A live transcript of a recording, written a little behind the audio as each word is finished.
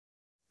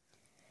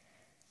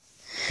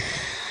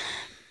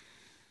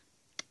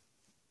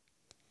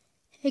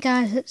Hey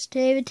guys, it's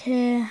David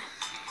here.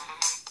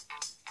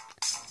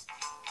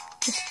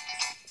 Just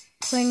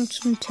playing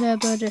some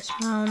Turbo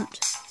Dismount.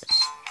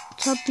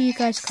 Sadly you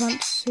guys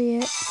can't see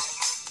it.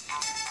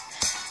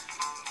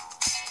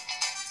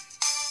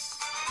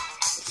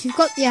 If you've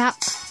got the app,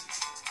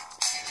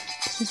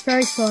 this is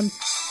very fun.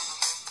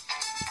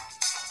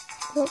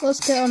 Well,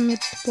 let's get on with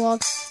the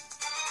blog.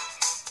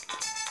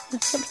 I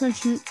forgot to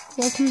mention,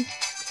 welcome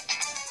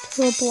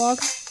to a blog.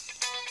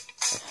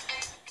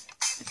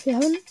 If you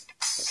haven't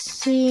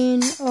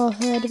seen or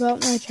heard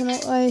about my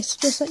channel, I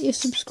suggest that you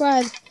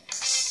subscribe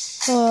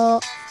or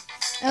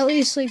at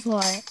least leave a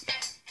like.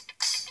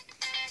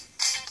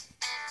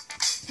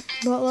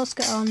 But let's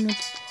get on with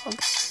the blog.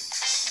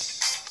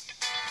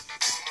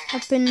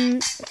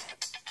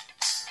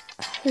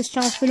 This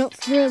channel's been up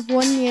for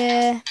 1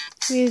 year.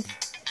 We've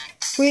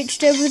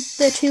reached over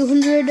the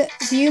 200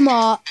 view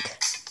mark,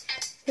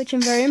 which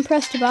I'm very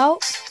impressed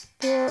about,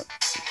 but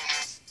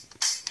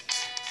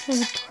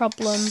there's a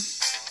problem.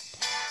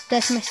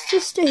 There's my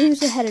sister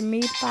who's ahead of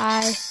me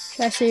by,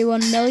 should I say,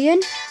 1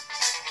 million.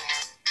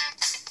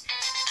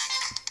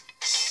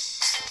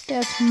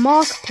 There's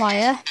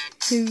Markiplier,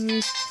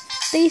 who's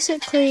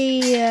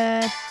basically,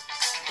 I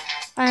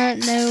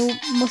don't know,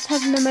 must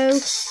have the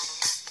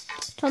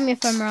most, tell me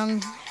if I'm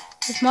wrong,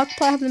 does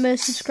Markiplier have the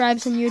most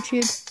subscribers on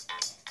YouTube?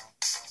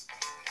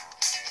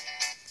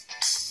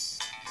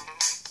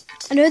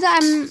 I know that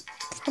I'm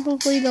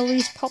probably the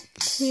least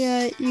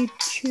popular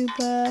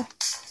YouTuber,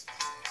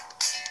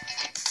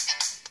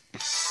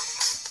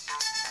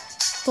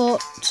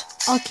 but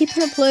I'll keep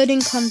on uploading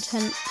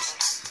content.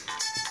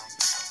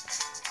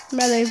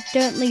 Rather,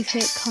 don't leave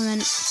hate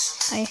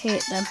comments. I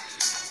hate them.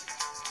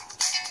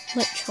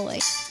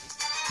 Literally.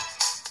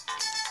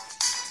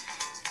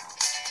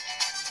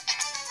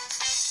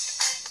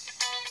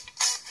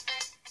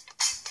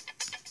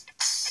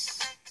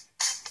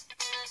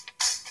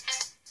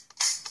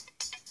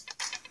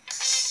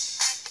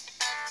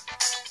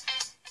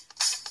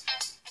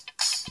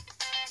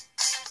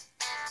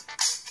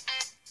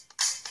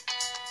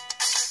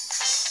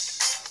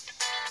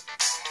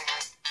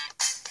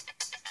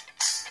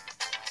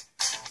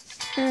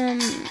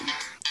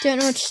 Don't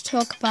know what to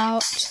talk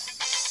about.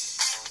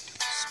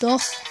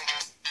 Stuff.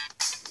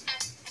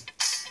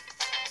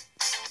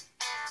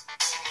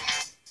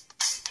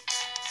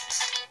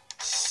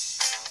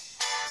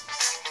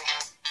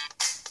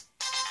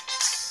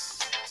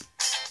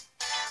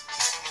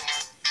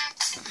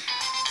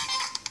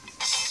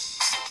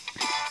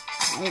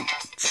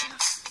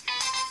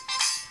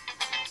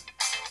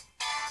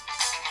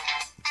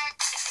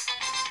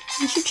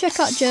 You should check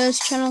out Joe's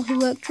channel. He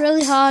worked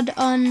really hard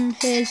on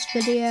his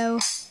video.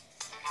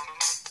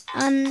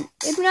 And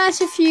it'd be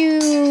nice if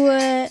you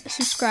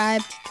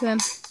subscribed to him.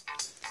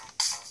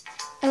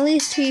 At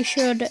least he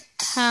should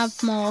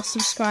have more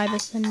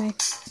subscribers than me.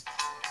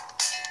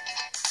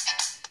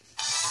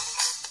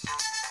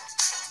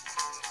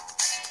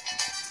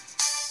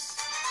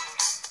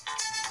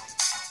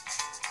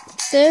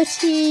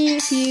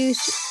 $30 views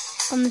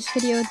on this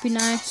video would be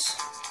nice.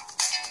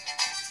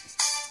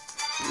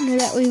 I know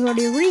that we've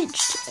already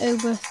reached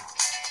over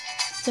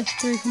the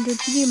 300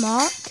 view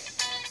mark.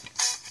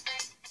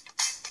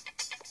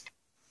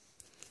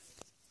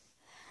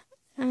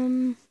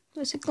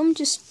 Let me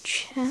just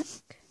check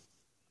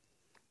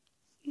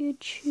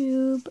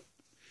YouTube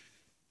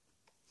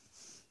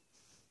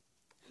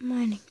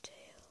Mining Tale.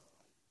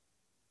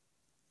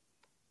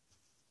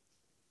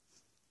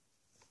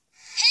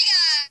 Hey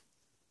guys!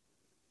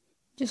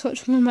 Just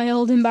watched one of my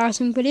old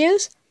embarrassing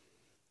videos.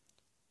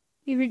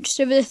 We reached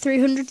over the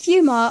 300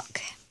 view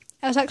mark.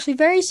 I was actually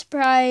very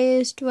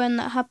surprised when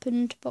that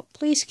happened, but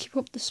please keep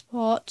up the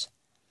support.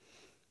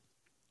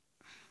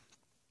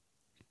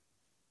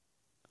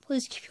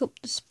 Please keep up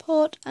the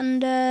support,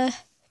 and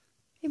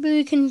maybe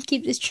we can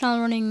keep this channel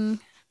running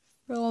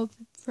for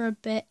a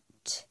bit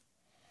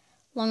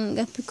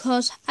longer,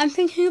 because I'm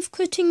thinking of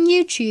quitting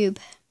YouTube.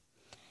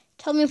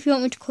 Tell me if you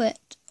want me to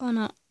quit or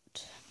not,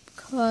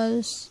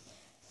 because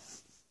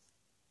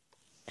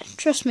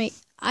trust me,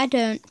 I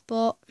don't,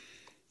 but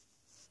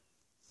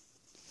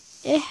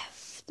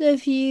if the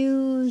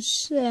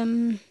views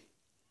don't,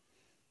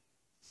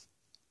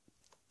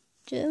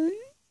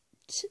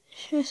 should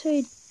I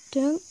say,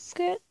 don't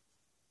get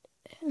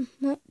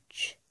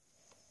much.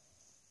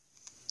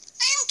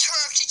 I'm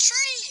Turkey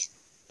Tree.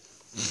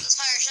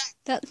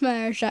 That's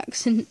my Irish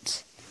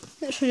accent.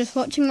 That's for just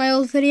watching my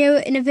old video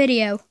in a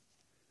video.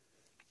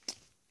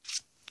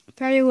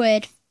 Very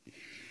weird.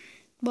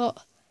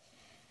 But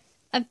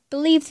I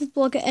believe the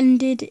blog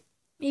ended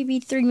maybe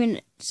 3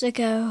 minutes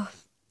ago.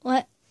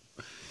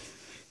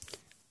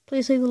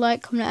 Please leave a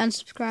like, comment and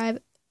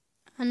subscribe.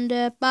 And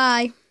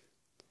bye.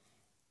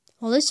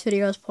 Well, this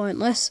video is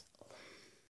pointless.